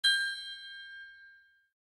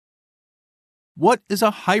What is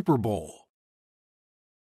a hyperbole?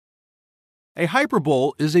 A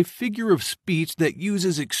hyperbole is a figure of speech that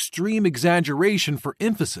uses extreme exaggeration for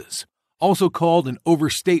emphasis. Also called an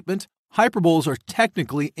overstatement, hyperboles are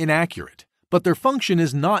technically inaccurate, but their function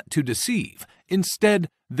is not to deceive. Instead,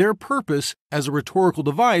 their purpose as a rhetorical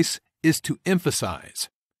device is to emphasize.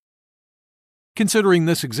 Considering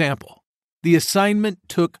this example, the assignment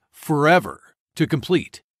took forever to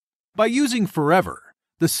complete. By using forever,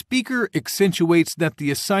 the speaker accentuates that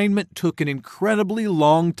the assignment took an incredibly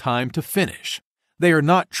long time to finish. They are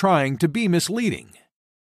not trying to be misleading.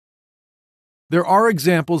 There are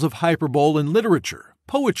examples of hyperbole in literature,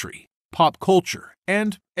 poetry, pop culture,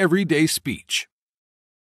 and everyday speech.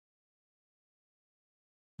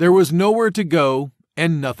 There was nowhere to go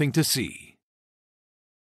and nothing to see.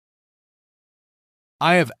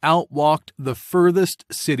 I have outwalked the furthest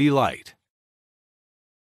city light.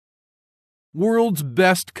 World's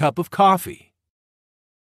best cup of coffee.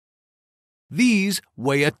 These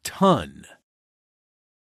weigh a ton.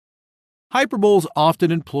 Hyperboles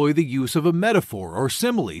often employ the use of a metaphor or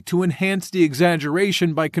simile to enhance the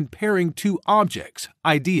exaggeration by comparing two objects,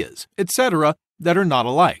 ideas, etc. that are not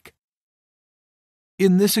alike.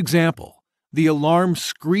 In this example, the alarm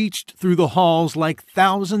screeched through the halls like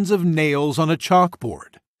thousands of nails on a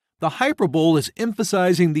chalkboard. The hyperbole is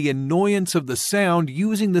emphasizing the annoyance of the sound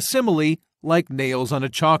using the simile like nails on a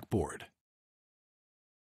chalkboard.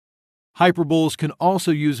 Hyperboles can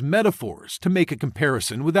also use metaphors to make a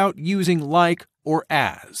comparison without using like or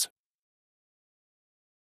as.